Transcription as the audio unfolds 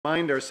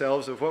Remind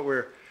ourselves of what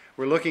we're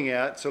looking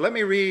at. So let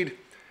me read,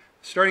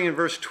 starting in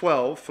verse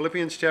 12,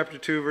 Philippians chapter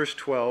 2, verse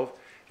 12,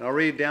 and I'll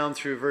read down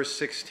through verse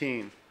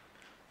 16.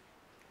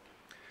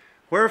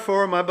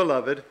 Wherefore, my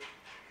beloved,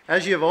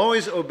 as ye have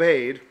always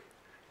obeyed,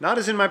 not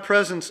as in my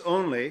presence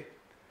only,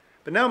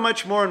 but now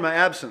much more in my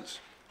absence,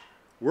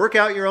 work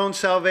out your own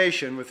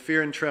salvation with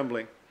fear and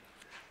trembling.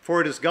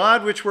 For it is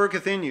God which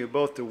worketh in you,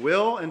 both to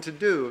will and to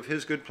do of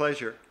his good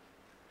pleasure.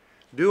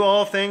 Do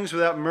all things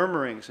without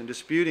murmurings and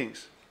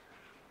disputings,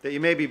 that ye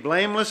may be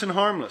blameless and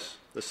harmless,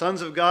 the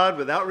sons of God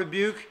without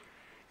rebuke,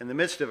 in the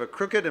midst of a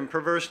crooked and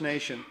perverse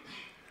nation,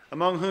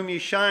 among whom ye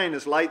shine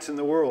as lights in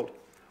the world,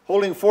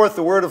 holding forth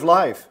the word of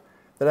life,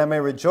 that I may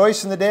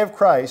rejoice in the day of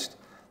Christ,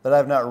 that I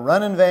have not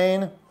run in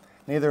vain,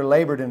 neither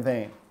labored in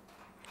vain.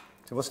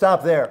 So we'll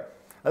stop there.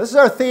 Now, this is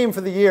our theme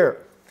for the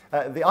year.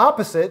 The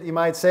opposite, you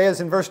might say,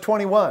 is in verse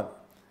 21.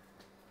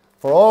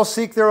 For all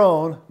seek their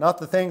own, not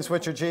the things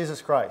which are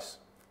Jesus Christ.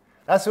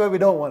 That's the way we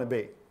don't want to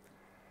be.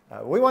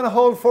 We want to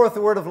hold forth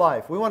the word of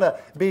life. We want to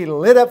be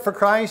lit up for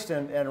Christ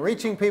and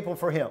reaching people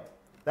for him.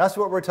 That's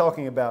what we're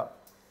talking about.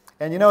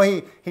 And you know,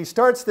 he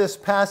starts this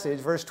passage,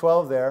 verse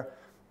 12 there,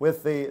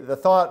 with the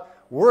thought,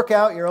 work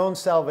out your own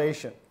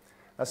salvation.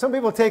 Now, some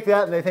people take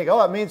that and they think,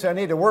 oh, it means I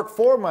need to work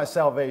for my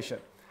salvation.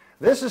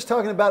 This is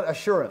talking about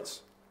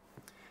assurance.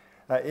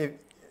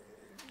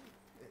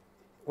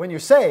 When you're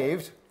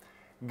saved,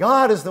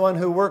 God is the one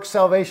who works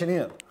salvation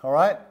in, all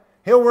right?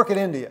 He'll work it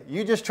into you.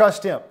 You just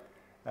trust him.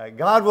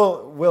 God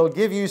will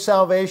give you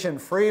salvation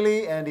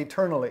freely and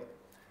eternally.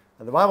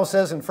 The Bible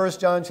says in 1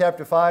 John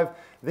chapter 5,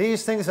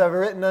 these things I've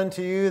written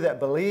unto you that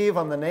believe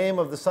on the name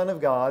of the Son of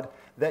God,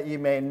 that ye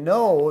may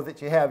know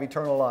that ye have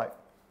eternal life.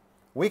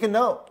 We can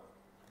know.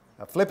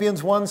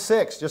 Philippians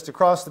 1:6, just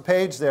across the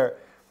page there,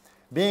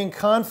 being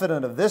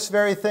confident of this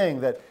very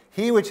thing, that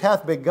he which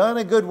hath begun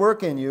a good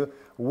work in you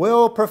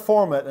will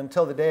perform it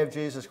until the day of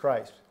Jesus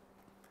Christ.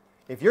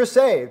 If you're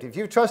saved, if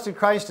you've trusted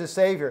Christ as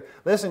Savior,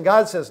 listen,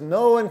 God says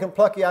no one can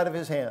pluck you out of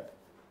his hand.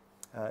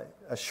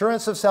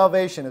 Assurance of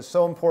salvation is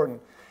so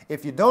important.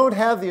 If you don't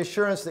have the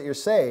assurance that you're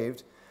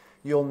saved,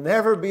 you'll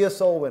never be a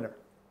soul winner.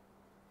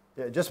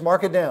 Just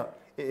mark it down.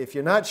 If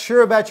you're not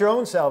sure about your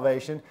own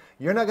salvation,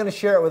 you're not going to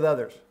share it with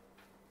others.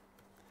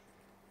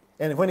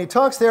 And when he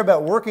talks there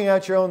about working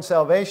out your own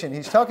salvation,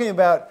 he's talking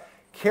about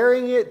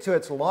carrying it to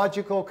its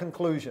logical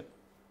conclusion.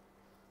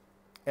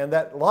 And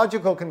that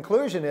logical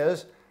conclusion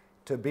is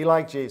to be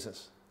like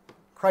Jesus,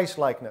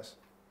 Christ-likeness.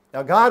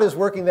 Now, God is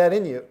working that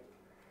in you,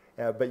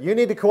 but you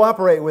need to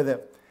cooperate with him.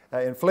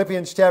 In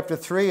Philippians chapter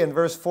 3 and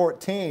verse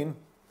 14,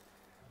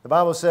 the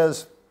Bible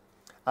says,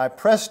 I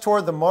press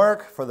toward the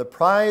mark for the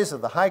prize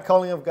of the high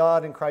calling of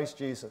God in Christ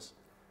Jesus.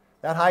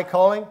 That high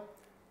calling,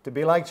 to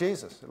be like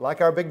Jesus, like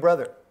our big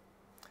brother.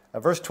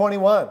 Verse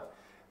 21,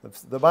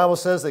 the Bible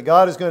says that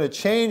God is going to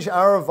change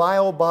our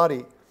vile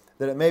body,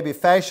 that it may be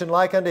fashioned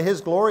like unto his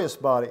glorious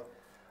body,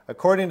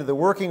 according to the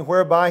working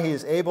whereby he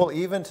is able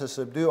even to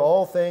subdue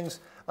all things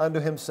unto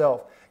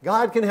himself.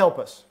 God can help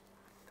us.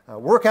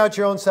 Work out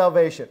your own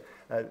salvation.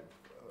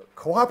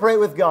 Cooperate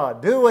with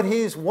God. Do what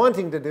he's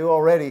wanting to do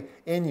already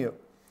in you.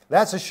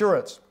 That's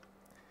assurance.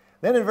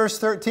 Then in verse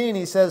 13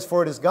 he says,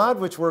 for it is God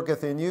which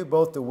worketh in you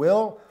both to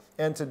will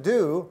and to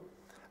do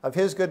of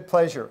his good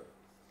pleasure.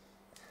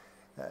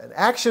 An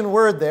action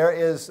word there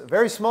is a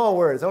very small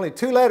word. It's only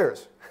 2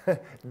 letters.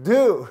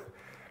 Do.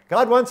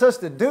 God wants us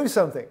to do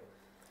something.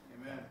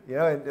 You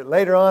know, and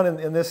later on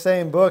in this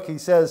same book, he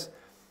says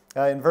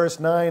in verse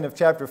 9 of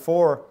chapter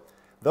 4,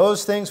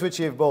 those things which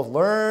ye have both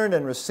learned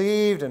and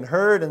received and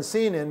heard and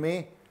seen in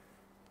me,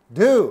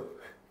 do,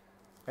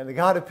 and the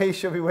God of peace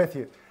shall be with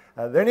you.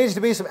 There needs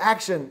to be some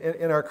action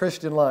in our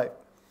Christian life.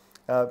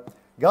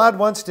 God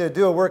wants to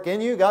do a work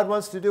in you. God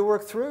wants to do a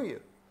work through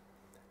you.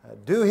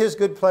 Do his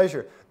good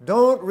pleasure.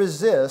 Don't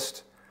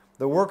resist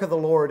the work of the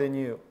Lord in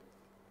you.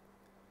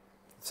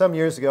 Some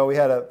years ago, we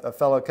had a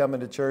fellow come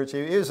into church.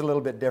 He was a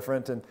little bit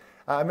different. And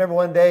I remember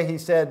one day he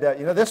said,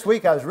 you know, this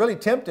week I was really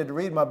tempted to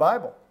read my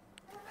Bible.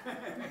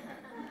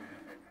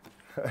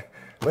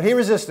 But he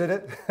resisted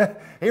it.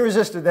 He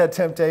resisted that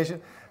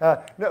temptation.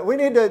 No, we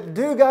need to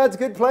do God's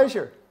good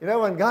pleasure. You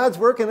know, when God's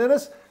working in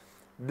us,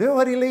 do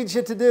what he leads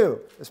you to do.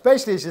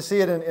 Especially as you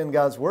see it in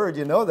God's Word,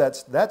 you know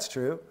that's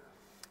true.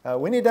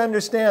 We need to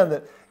understand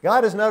that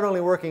God is not only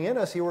working in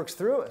us, he works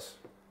through us.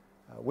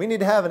 We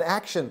need to have an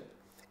action.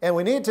 And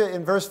we need to,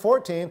 in verse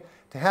 14,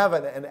 to have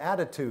an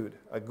attitude,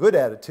 a good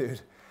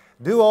attitude.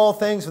 Do all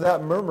things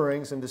without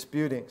murmurings and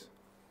disputings.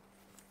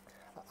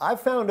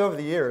 I've found over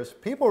the years,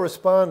 people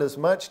respond as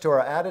much to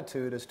our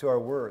attitude as to our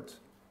words.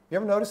 You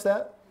ever notice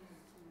that?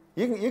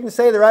 You can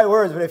say the right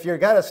words, but if you've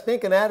got a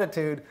stinking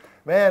attitude,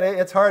 man,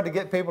 it's hard to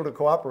get people to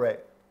cooperate.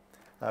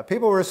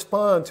 People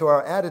respond to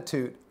our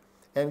attitude.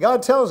 And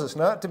God tells us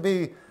not to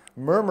be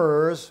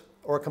murmurers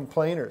or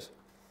complainers.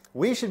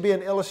 We should be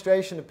an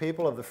illustration to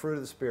people of the fruit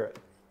of the Spirit.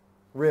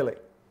 Really.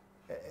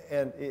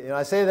 And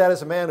I say that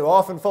as a man who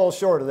often falls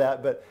short of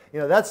that, but you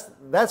know,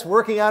 that's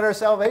working out our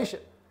salvation.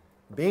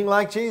 Being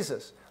like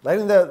Jesus.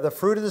 Letting the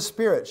fruit of the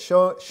Spirit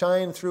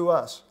shine through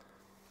us.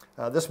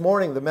 This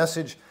morning the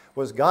message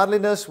was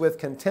godliness with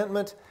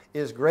contentment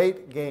is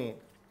great gain.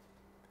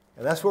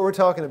 And that's what we're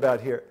talking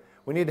about here.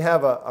 We need to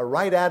have a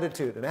right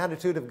attitude, an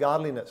attitude of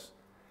godliness,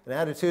 an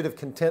attitude of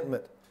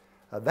contentment.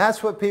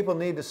 That's what people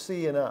need to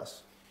see in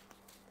us.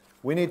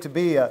 We need to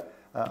be a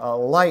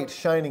light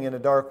shining in a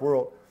dark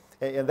world.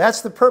 And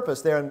that's the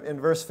purpose there in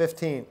verse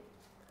 15.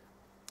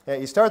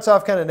 He starts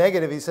off kind of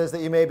negative. He says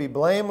that you may be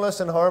blameless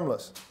and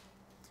harmless.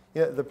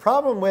 The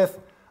problem with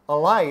a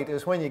light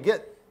is when you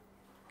get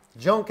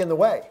junk in the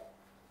way.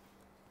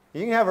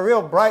 You can have a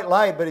real bright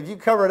light, but if you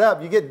cover it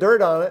up, you get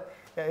dirt on it,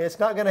 it's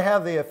not going to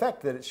have the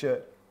effect that it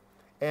should.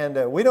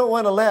 And we don't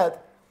want to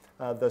let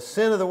the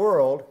sin of the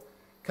world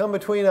come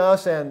between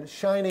us and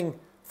shining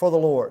for the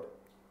Lord.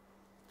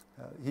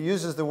 He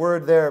uses the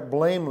word there,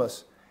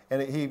 blameless,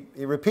 and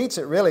he repeats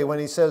it really when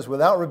he says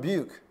without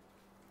rebuke.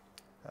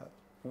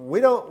 We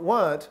don't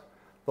want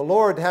the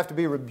Lord to have to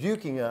be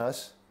rebuking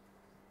us.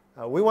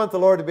 We want the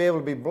Lord to be able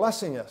to be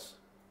blessing us.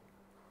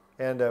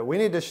 And we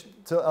need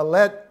to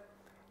let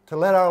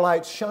our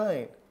light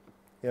shine.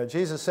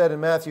 Jesus said in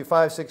Matthew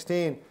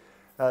 5:16,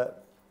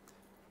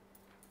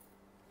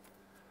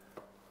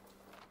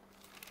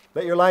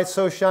 let your light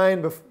so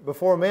shine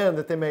before men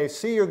that they may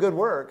see your good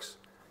works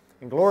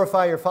and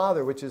glorify your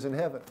Father which is in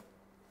heaven.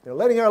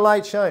 Letting our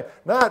light shine,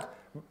 not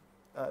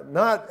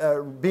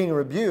being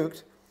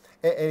rebuked.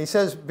 And he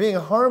says being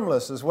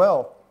harmless as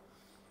well.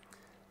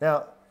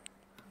 Now,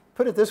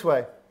 put it this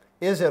way.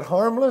 Is it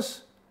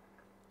harmless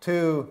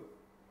to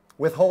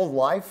withhold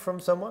life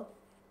from someone?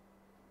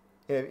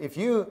 If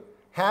you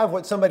have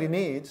what somebody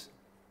needs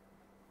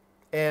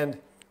and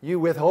you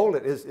withhold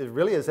it, is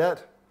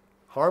that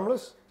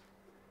harmless?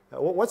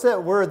 What's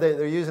that word that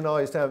they're using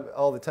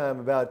all the time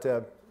about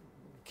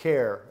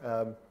care?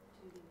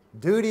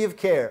 Duty of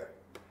care.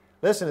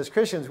 Listen, as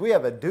Christians, we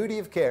have a duty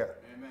of care.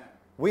 Amen.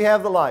 We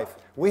have the life.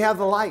 We have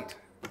the light.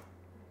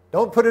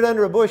 Don't put it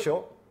under a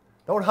bushel.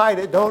 Don't hide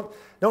it.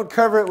 Don't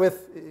cover it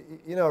with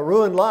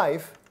ruined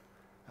life.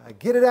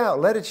 Get it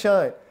out. Let it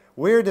shine.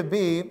 We're to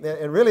be,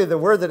 and really the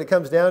word that it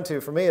comes down to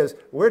for me is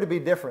we're to be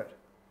different.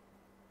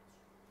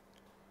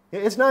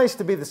 It's nice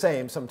to be the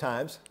same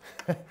sometimes.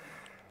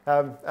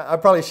 I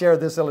probably shared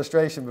this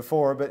illustration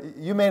before, but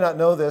you may not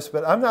know this,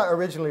 but I'm not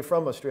originally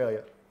from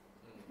Australia.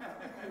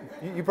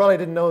 You probably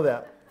didn't know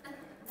that.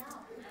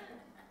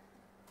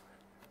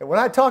 And when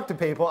I talk to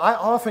people, I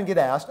often get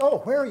asked, oh,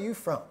 where are you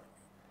from?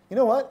 You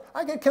know what?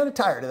 I get kind of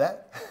tired of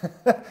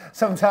that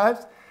sometimes.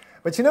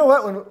 But you know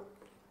what?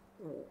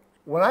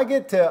 When I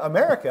get to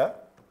America,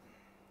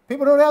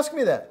 people don't ask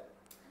me that.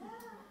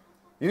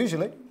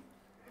 Usually.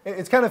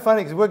 It's kind of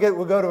funny because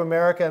we'll go to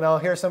America and I'll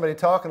hear somebody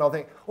talk and I'll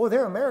think, oh,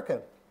 they're American.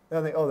 And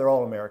I'll think, oh, they're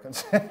all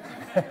Americans.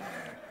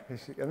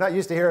 I'm not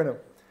used to hearing them.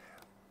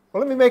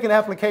 Well, let me make an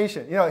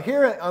application.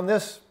 Here on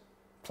this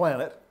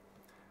planet,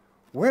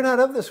 we're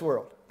not of this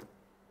world.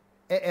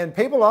 And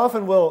people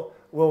often will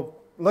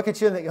look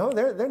at you and think, oh,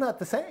 they're not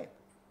the same.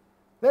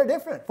 They're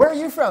different. Where are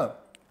you from?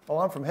 Oh,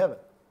 I'm from heaven.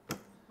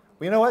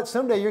 Well, you know what?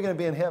 Someday you're going to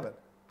be in heaven.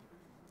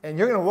 And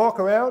you're going to walk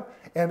around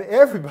and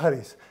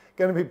everybody's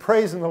going to be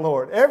praising the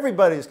Lord.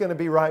 Everybody's going to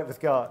be right with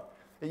God.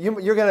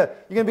 You're going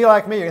to be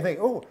like me. You're going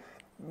to think, oh,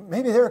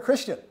 maybe they're a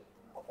Christian.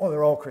 Oh,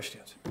 they're all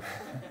Christians.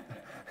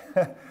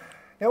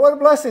 What a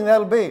blessing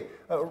that'll be.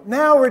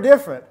 Now we're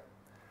different,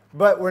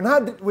 but we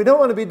don't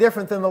want to be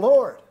different than the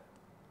Lord.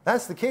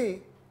 That's the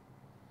key.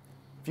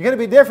 If you're going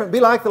to be different, be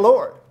like the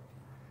Lord.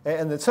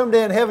 And then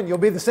someday in heaven, you'll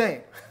be the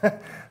same. I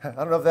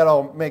don't know if that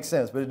all makes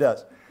sense, but it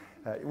does.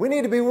 We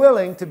need to be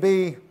willing to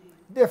be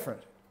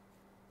different.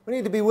 We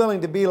need to be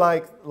willing to be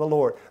like the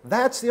Lord.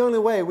 That's the only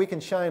way we can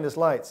shine as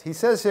lights. He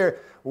says here,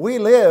 we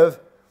live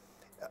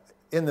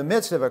in the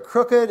midst of a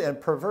crooked and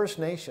perverse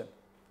nation.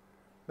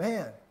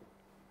 Man,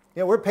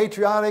 we're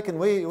patriotic and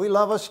we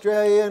love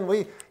Australia and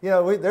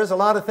there's a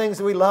lot of things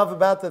that we love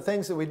about the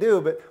things that we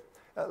do, but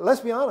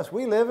let's be honest,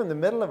 we live in the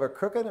middle of a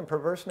crooked and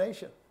perverse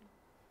nation.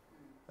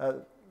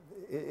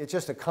 It's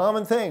just a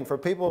common thing for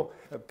people.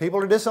 People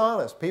are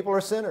dishonest. People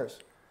are sinners.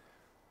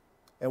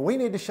 And we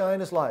need to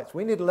shine as lights.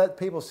 We need to let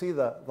people see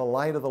the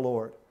light of the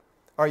Lord.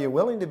 Are you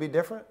willing to be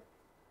different?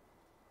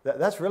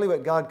 That's really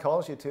what God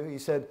calls you to. He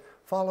said,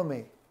 follow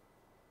me.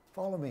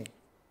 Follow me.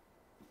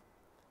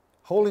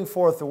 Holding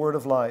forth the word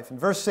of life. In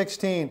verse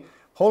 16,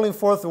 holding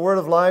forth the word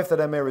of life that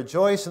I may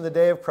rejoice in the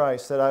day of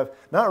Christ, that I've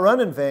not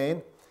run in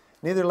vain,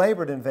 neither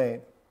labored in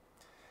vain.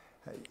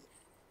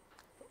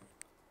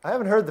 I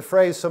haven't heard the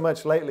phrase so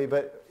much lately,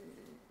 but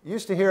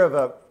used to hear of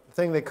a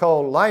thing they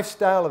call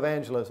lifestyle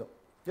evangelism.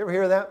 Did you ever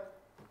hear of that?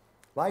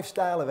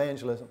 Lifestyle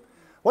evangelism.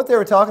 What they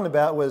were talking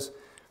about was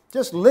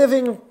just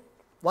living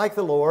like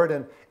the Lord,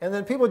 and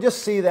then people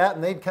just see that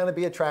and they'd kind of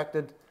be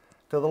attracted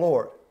to the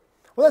Lord.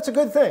 Well, that's a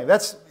good thing.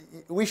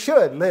 We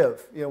should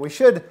live. We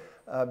should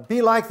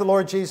be like the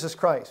Lord Jesus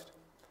Christ.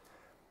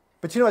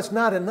 But it's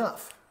not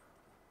enough.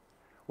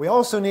 We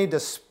also need to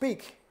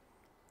speak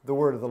the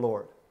word of the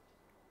Lord.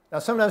 Now,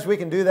 sometimes we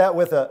can do that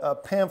with a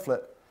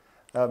pamphlet.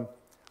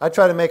 I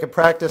try to make a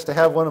practice to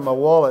have one in my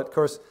wallet. Of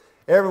course,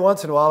 every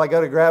once in a while I go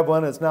to grab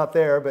one and it's not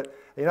there, but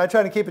I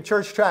try to keep a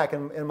church track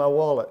in my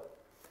wallet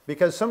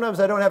because sometimes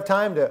I don't have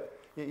time to,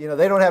 they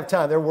don't have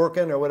time. They're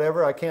working or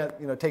whatever. I can't,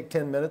 take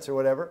 10 minutes or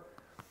whatever.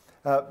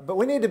 But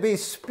we need to be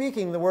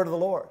speaking the word of the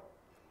Lord.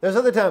 There's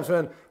other times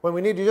when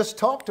we need to just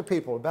talk to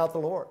people about the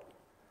Lord,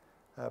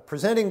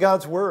 presenting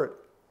God's word.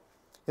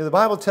 The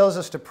Bible tells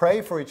us to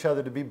pray for each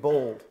other, to be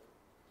bold.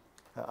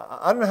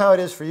 I don't know how it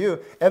is for you.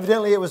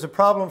 Evidently, it was a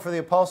problem for the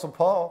Apostle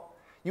Paul.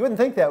 You wouldn't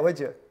think that, would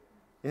you?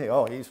 You think,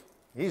 oh,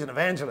 he's an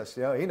evangelist.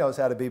 He knows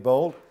how to be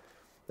bold.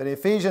 But in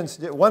Ephesians,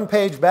 one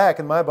page back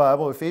in my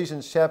Bible,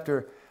 Ephesians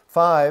chapter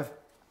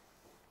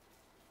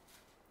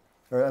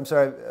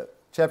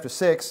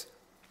 6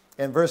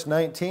 and verse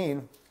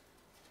 19.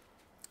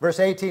 Verse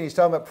 18, he's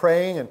talking about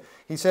praying, and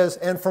he says,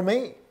 and for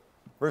me,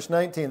 verse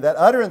 19, that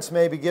utterance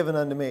may be given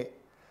unto me,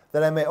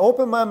 that I may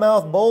open my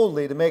mouth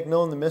boldly to make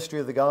known the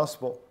mystery of the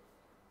gospel,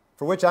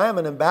 for which I am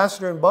an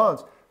ambassador in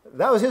bonds.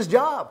 That was his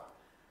job.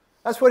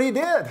 That's what he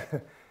did.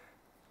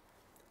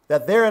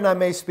 That therein I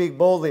may speak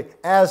boldly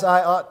as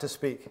I ought to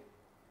speak.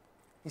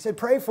 He said,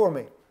 pray for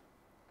me.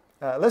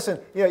 Listen,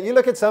 you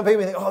look at some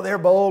people and think, oh, they're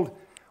bold.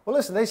 Well,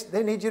 listen,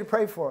 they need you to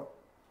pray for them.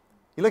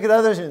 You look at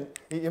others and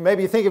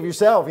maybe you think of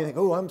yourself. You think,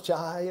 oh, I'm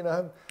shy,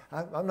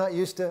 I'm not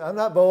used to, I'm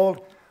not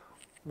bold.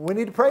 We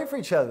need to pray for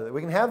each other that we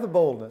can have the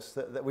boldness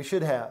that we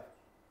should have.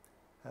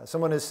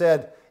 Someone has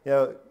said,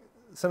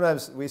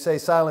 sometimes we say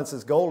silence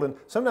is golden.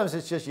 Sometimes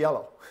it's just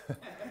yellow.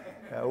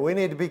 We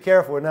need to be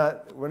careful.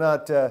 We're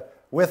not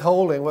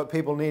withholding what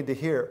people need to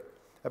hear.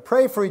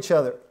 Pray for each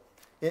other.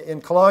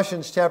 In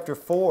Colossians chapter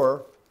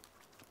 4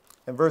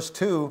 and verse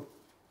 2,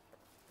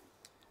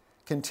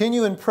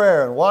 continue in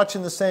prayer and watch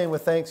in the same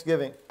with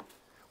thanksgiving,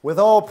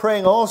 withal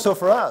praying also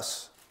for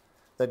us,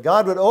 that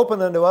God would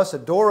open unto us a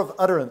door of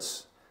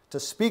utterance to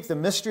speak the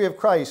mystery of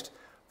Christ,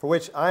 for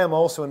which I am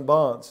also in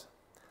bonds,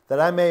 that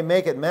I may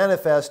make it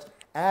manifest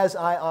as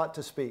I ought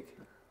to speak.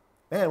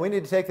 Man, we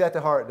need to take that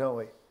to heart, don't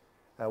we?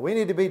 We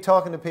need to be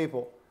talking to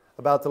people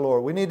about the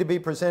Lord. We need to be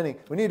presenting.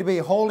 We need to be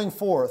holding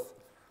forth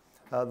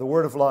the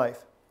word of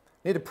life.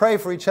 We need to pray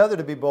for each other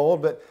to be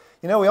bold, but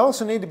we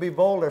also need to be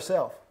bold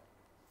ourselves.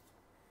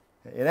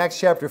 In Acts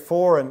chapter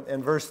 4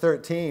 and verse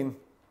 13,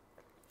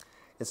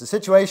 it's a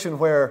situation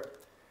where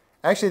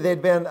actually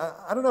they'd been,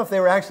 I don't know if they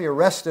were actually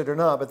arrested or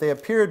not, but they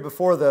appeared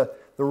before the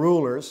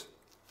rulers.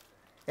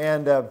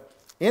 And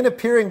in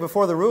appearing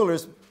before the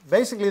rulers,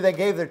 basically they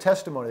gave their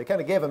testimony. They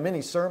kind of gave a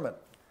mini sermon.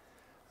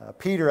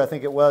 Peter, I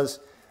think it was,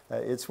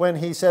 it's when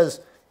he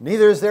says,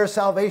 neither is there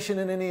salvation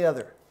in any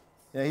other.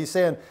 He's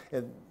saying,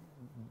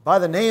 by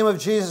the name of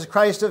Jesus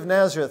Christ of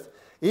Nazareth,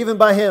 even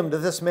by him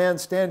does this man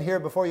stand here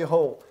before you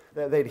whole.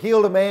 They'd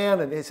healed a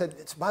man, and he said,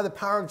 it's by the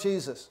power of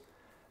Jesus.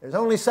 There's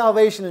only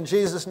salvation in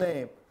Jesus'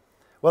 name.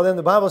 Well, then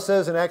the Bible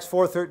says in Acts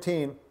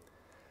 4:13,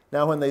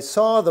 now when they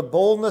saw the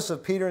boldness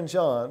of Peter and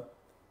John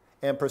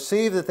and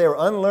perceived that they were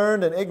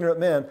unlearned and ignorant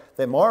men,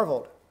 they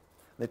marveled.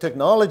 They took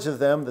knowledge of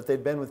them that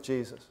they'd been with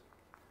Jesus.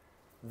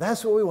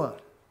 That's what we want.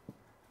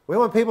 We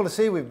want people to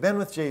see we've been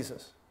with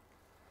Jesus.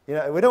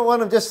 We don't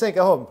want them to just think,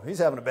 oh, he's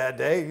having a bad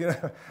day,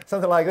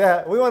 something like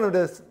that. We want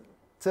them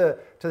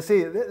to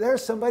see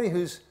there's somebody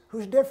who's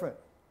different.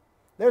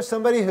 There's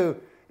somebody who,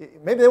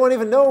 maybe they won't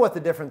even know what the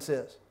difference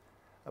is,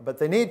 but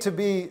they need to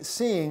be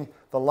seeing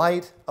the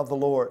light of the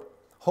Lord,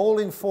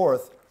 holding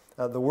forth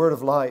the word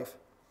of life.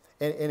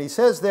 And he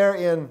says there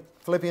in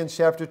Philippians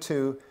chapter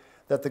 2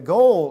 that the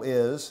goal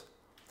is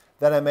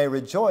that I may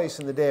rejoice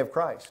in the day of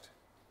Christ.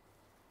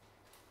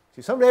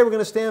 See, someday we're going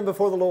to stand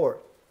before the Lord.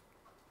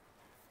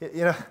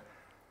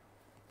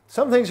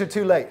 Some things are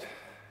too late.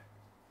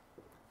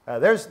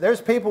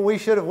 There's people we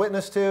should have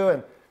witnessed to,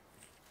 and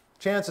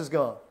chance is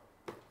gone.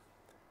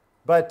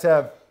 But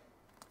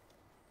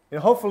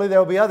hopefully there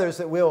will be others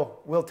that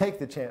will take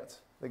the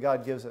chance that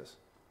God gives us.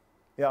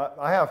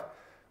 I have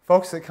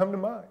folks that come to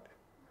mind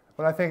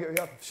when I think,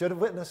 should have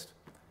witnessed.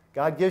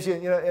 God gives you,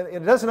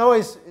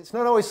 it's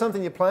not always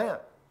something you plan.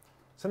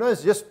 Sometimes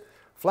it's just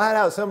flat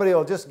out somebody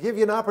will just give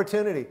you an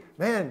opportunity.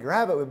 Man,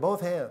 grab it with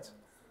both hands.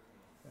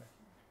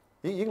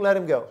 You can let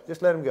him go.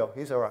 Just let him go.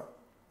 He's all right.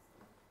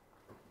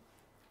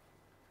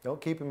 Don't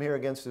keep him here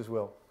against his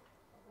will.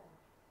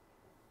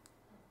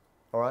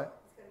 All right?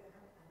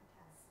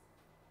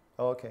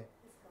 Oh, okay.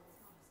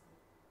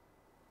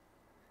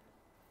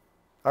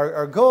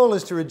 Our goal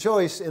is to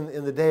rejoice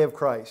in the day of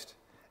Christ.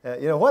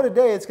 What a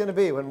day it's going to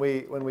be when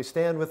we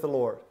stand with the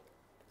Lord.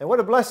 And what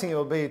a blessing it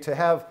will be to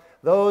have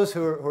those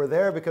who are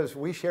there because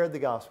we shared the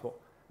gospel,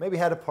 maybe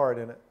had a part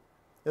in it.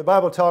 The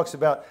Bible talks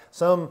about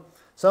some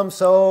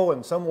sow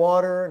and some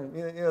water, and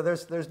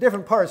there's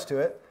different parts to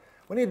it.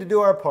 We need to do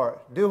our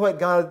part. Do what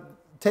God,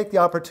 take the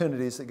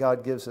opportunities that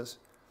God gives us.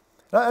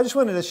 I just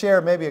wanted to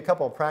share maybe a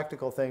couple of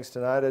practical things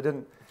tonight. I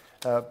didn't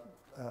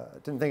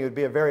think it would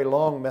be a very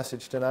long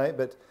message tonight,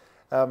 but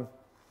I want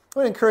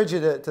to encourage you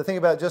to think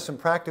about just some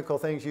practical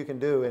things you can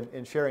do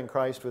in sharing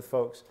Christ with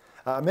folks.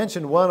 I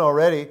mentioned one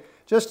already,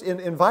 just in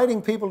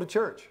inviting people to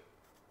church.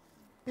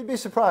 You'd be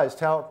surprised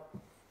how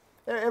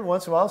every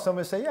once in a while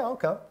somebody will say, yeah, I'll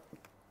come.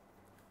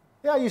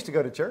 Yeah, I used to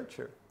go to church.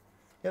 Or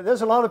Yeah,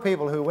 there's a lot of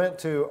people who went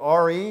to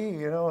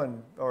RE,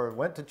 or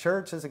went to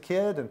church as a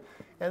kid,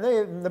 and they,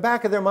 in the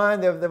back of their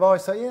mind, they've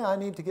always thought, yeah, I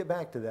need to get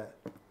back to that.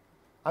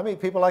 I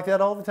meet people like that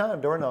all the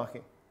time, door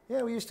knocking.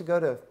 Yeah, we used to go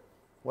to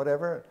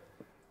whatever.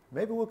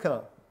 Maybe we'll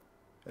come.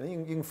 And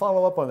you can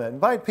follow up on that.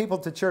 Invite people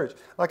to church.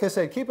 Like I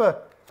said, keep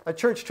a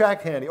church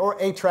tract handy, or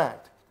a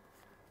tract.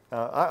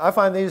 I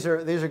find these are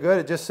good.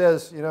 It just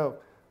says, it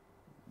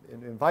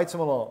invites them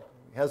along.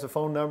 It has a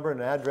phone number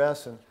and an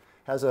address and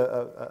has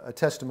a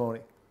testimony.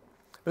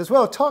 But as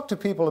well, talk to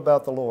people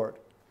about the Lord.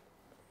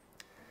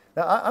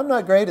 Now, I'm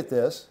not great at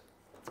this.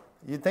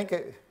 You'd think,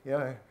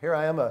 here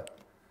I am, a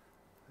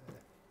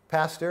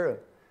pastor.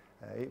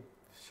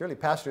 Surely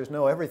pastors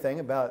know everything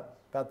about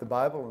the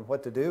Bible and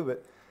what to do,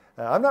 but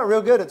I'm not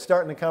real good at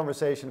starting a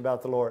conversation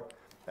about the Lord.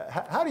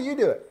 How do you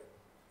do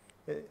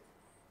it?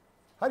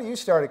 How do you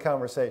start a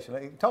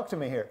conversation? Talk to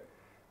me here.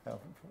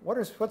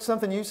 What's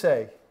something you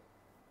say?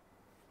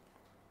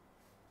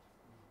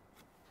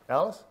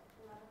 Alice?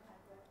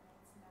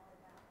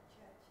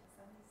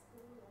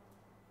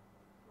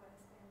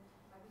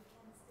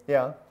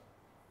 Yeah.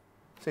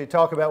 So you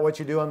talk about what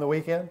you do on the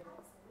weekend?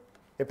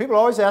 Yeah, people are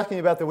always asking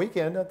you about the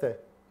weekend, don't they?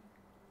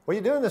 What are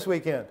you doing this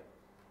weekend?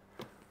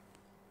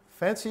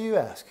 Fancy you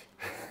ask.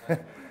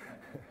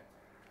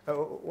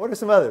 What are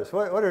some others?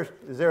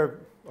 Is there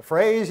a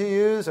phrase you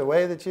use, a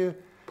way that you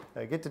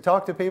get to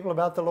talk to people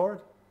about the Lord?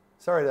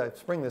 Sorry to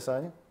spring this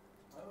on you.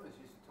 I always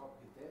used to talk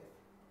to death.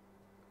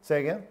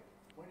 Say again?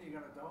 When are you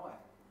going to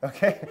die?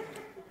 Okay.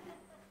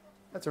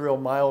 That's a real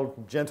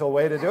mild, gentle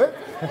way to do it.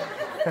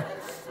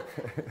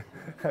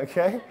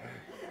 Okay.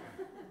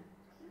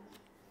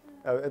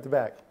 At the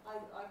back. I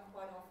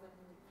quite often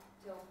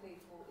tell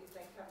people, if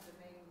they come to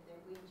me and they're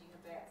whinging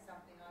about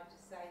something, I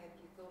just say, have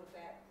you thought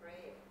about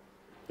prayer?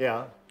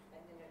 Yeah.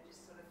 And then it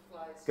just sort of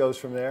flows. Goes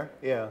from there?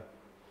 Yeah.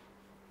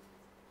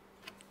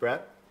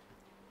 Brett?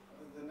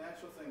 The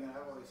natural thing that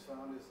I've always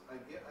found is I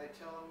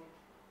tell them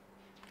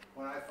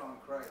when I found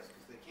Christ,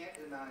 because they can't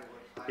deny what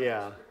I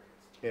experienced.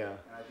 Yeah.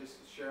 And I just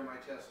share my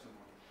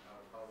testimony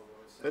of how the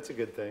Lord saved me. That's a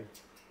good thing.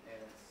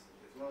 And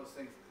it's one of those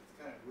things, it's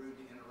kind of rude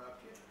to interrupt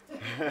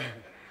you.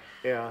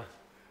 Yeah.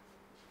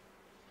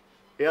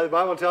 Yeah, the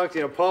Bible talks,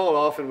 Paul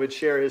often would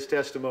share his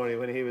testimony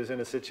when he was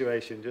in a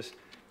situation.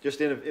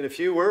 Just in a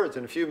few words,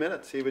 in a few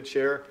minutes, he would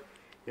share,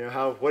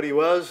 what he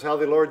was, how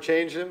the Lord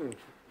changed him, and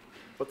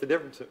what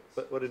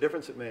a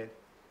difference it made.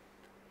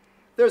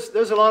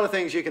 There's a lot of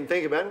things you can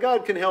think about, and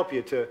God can help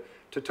you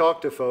to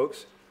talk to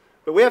folks,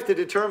 but we have to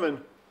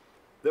determine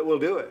that we'll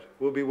do it.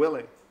 We'll be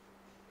willing.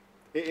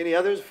 Any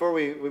others before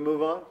we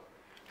move on?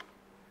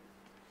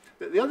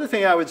 The other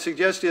thing I would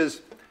suggest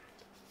is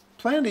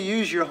plan to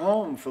use your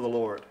home for the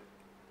Lord.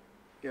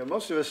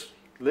 Most of us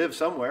live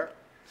somewhere,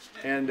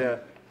 and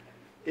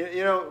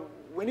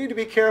we need to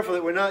be careful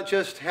that we're not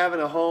just having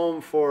a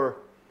home for.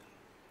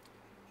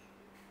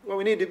 Well,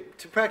 we need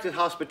to practice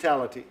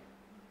hospitality,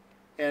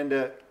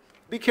 and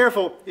be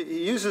careful.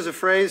 He uses a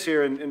phrase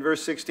here in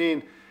verse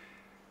 16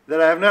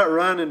 that I have not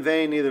run in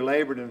vain, neither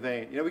labored in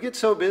vain. We get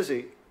so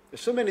busy.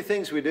 There's so many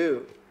things we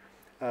do.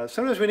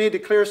 Sometimes we need to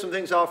clear some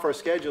things off our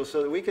schedule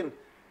so that we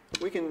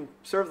can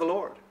serve the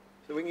Lord,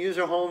 so we can use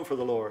our home for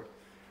the Lord.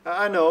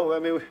 I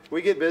know,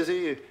 we get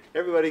busy.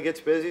 Everybody gets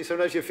busy.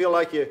 Sometimes you feel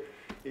like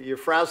you're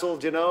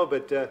frazzled,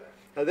 but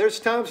there's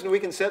times when we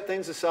can set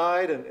things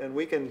aside and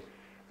we can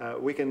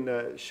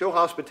show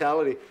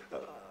hospitality.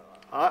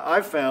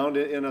 I've found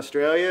in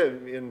Australia,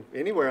 in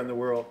anywhere in the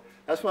world,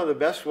 that's one of the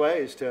best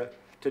ways to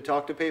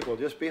talk to people.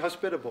 Just be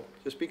hospitable.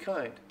 Just be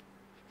kind.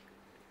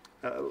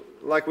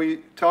 Like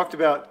we talked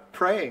about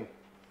praying.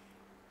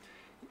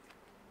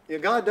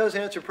 God does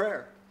answer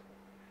prayer.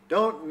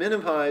 Don't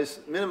minimize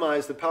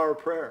the power of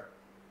prayer.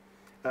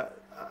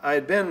 I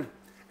had been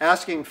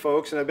asking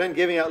folks, and I've been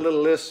giving out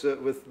little lists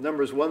with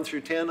numbers 1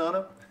 through 10 on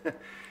them,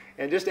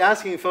 and just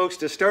asking folks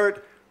to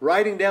start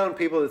writing down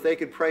people that they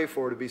could pray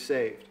for to be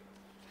saved.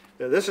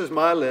 Now, this is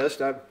my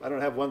list. I don't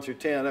have 1 through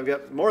 10. I've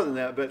got more than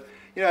that. But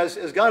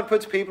as God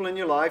puts people in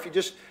your life, you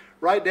just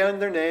write down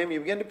their name. You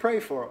begin to pray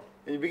for them,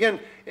 and you begin.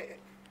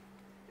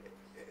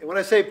 When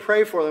I say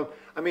pray for them,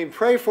 I mean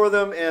pray for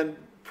them and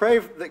pray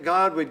that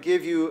God would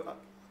give you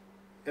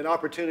an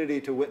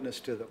opportunity to witness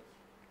to them.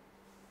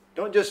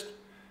 Don't just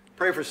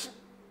pray for,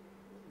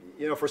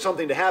 for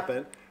something to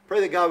happen. Pray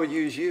that God would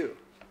use you,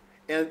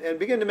 and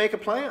begin to make a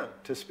plan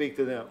to speak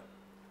to them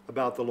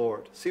about the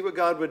Lord. See what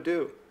God would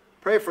do.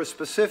 Pray for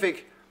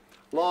specific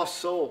lost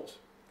souls.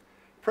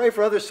 Pray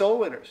for other soul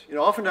winners.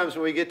 Oftentimes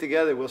when we get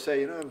together, we'll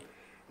say,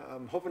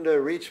 I'm hoping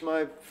to reach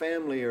my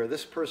family or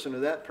this person or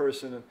that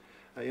person.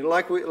 And,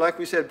 like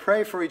we said,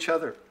 pray for each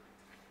other.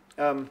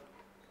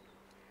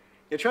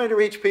 You're trying to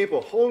reach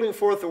people, holding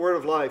forth the word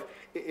of life.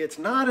 It's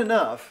not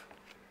enough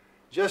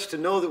just to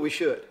know that we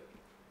should.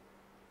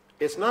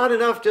 It's not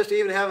enough just to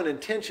even have an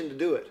intention to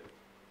do it.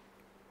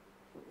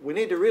 We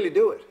need to really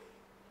do it.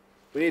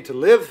 We need to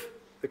live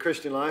the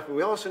Christian life, but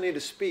we also need to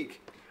speak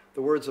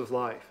the words of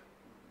life.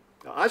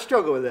 Now, I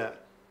struggle with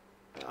that.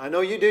 I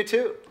know you do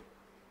too.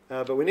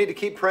 But we need to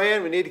keep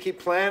praying. We need to keep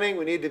planning.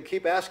 We need to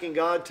keep asking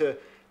God to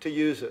to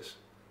use us.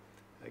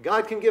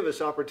 God can give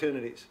us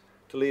opportunities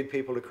to lead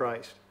people to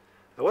Christ.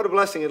 What a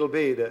blessing it'll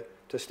be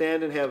to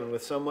stand in heaven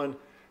with someone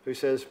who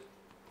says,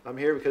 I'm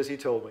here because he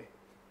told me.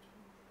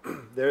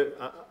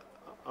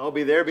 I'll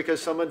be there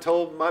because someone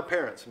told my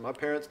parents, and my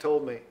parents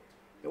told me.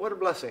 And what a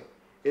blessing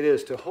it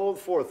is to hold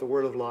forth the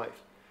word of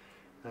life.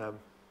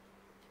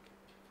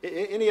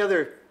 Any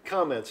other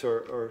comments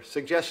or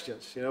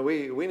suggestions? You know,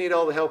 we need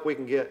all the help we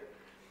can get.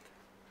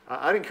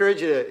 I'd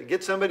encourage you to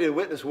get somebody to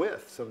witness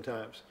with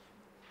sometimes.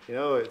 You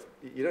know,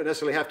 you don't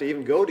necessarily have to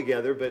even go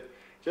together, but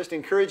just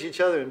encourage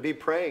each other and be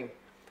praying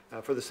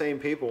for the same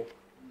people.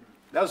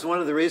 That was one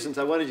of the reasons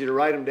I wanted you to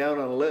write them down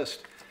on a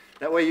list.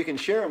 That way you can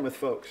share them with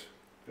folks.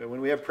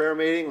 When we have prayer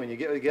meeting, when you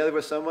get together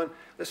with someone,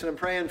 listen, I'm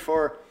praying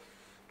for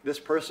this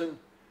person.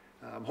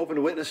 I'm hoping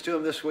to witness to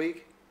him this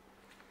week.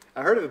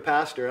 I heard of a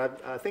pastor,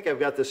 I think I've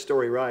got this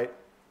story right.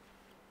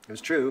 It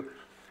was true.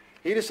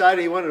 He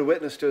decided he wanted to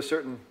witness to a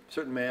certain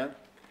man,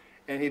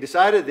 and he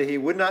decided that he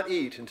would not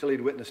eat until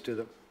he'd witnessed to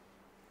them.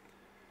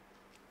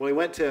 Well, he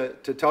went to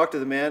talk to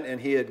the man,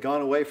 and he had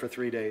gone away for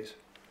 3 days.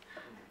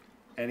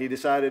 And he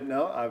decided,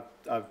 no,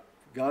 I've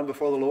gone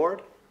before the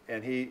Lord,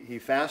 and he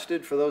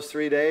fasted for those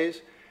 3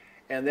 days.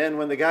 And then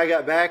when the guy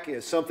got back,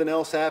 something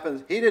else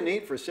happened. He didn't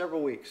eat for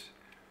several weeks,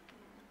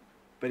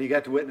 but he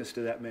got to witness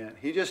to that man.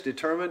 He just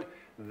determined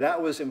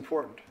that was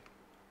important.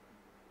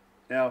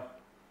 Now,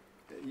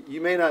 you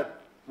may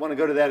not want to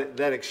go to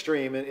that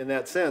extreme in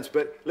that sense,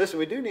 but listen,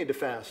 we do need to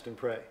fast and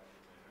pray.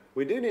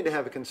 We do need to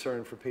have a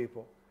concern for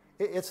people.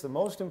 It's the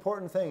most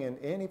important thing in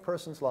any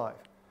person's life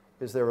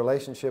is their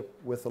relationship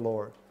with the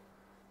Lord.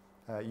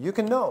 You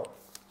can know.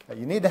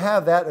 You need to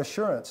have that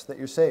assurance that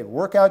you're saved.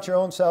 Work out your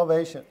own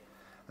salvation.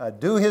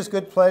 Do His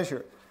good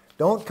pleasure.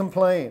 Don't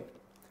complain.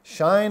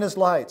 Shine as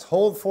lights.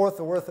 Hold forth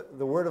the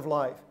word of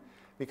life.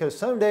 Because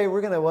someday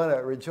we're going to want to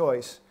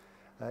rejoice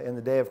in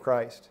the day of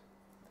Christ.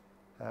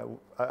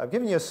 I've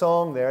given you a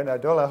song there. Now,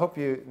 Doyle, I hope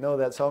you know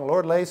that song.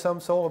 Lord, lay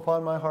some soul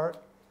upon my heart.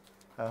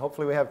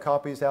 Hopefully we have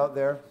copies out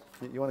there.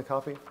 You want a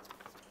copy?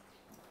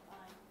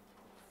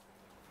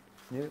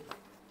 Need it?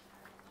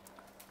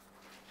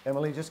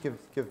 Emily, just give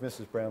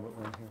Mrs. Bramlett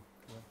one here.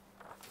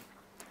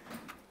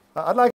 I'd like